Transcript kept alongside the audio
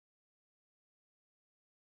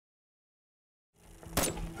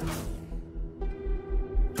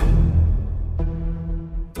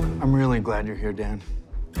really glad you're here, Dan.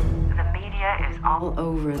 The media is all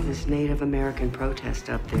over this Native American protest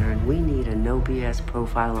up there, and we need a no BS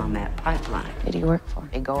profile on that pipeline. Who do you work for?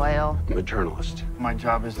 Big oil? I'm a journalist. My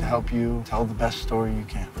job is to help you tell the best story you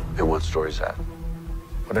can. And what story's that?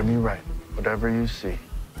 Whatever you write, whatever you see.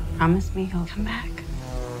 Promise me he'll come back.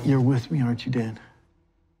 You're with me, aren't you, Dan?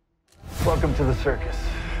 Welcome to the circus.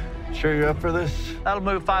 Sure you're up for this? That'll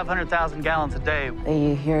move 500,000 gallons a day. Are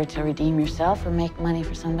you here to redeem yourself or make money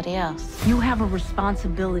for somebody else? You have a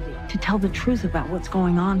responsibility to tell the truth about what's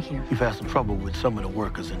going on here. You've had some trouble with some of the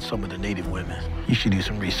workers and some of the Native women. You should do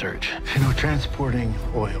some research. You know, transporting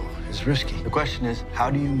oil is risky. The question is, how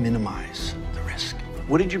do you minimize the risk?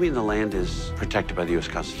 What did you mean the land is protected by the U.S.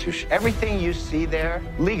 Constitution? Everything you see there,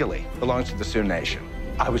 legally, belongs to the Sioux Nation.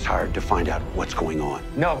 I was hired to find out what's going on.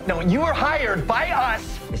 No, you were hired by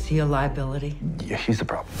us. Is he a liability? Yeah, he's the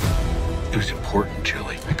problem. It was important,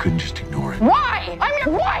 Julie. I couldn't just ignore it. Why? I'm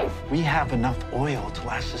your wife! We have enough oil to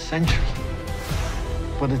last a century.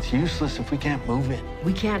 But it's useless if we can't move it.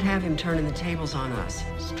 We can't have him turning the tables on us.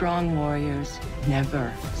 Strong warriors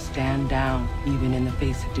never stand down, even in the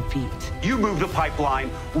face of defeat. You moved the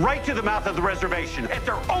pipeline right to the mouth of the reservation. It's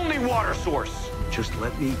their only water source. Just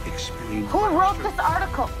let me explain. Who wrote this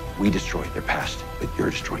article? We destroyed their past, but you're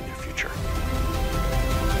destroying their future.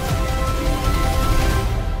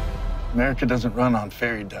 America doesn't run on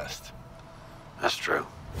fairy dust. That's true.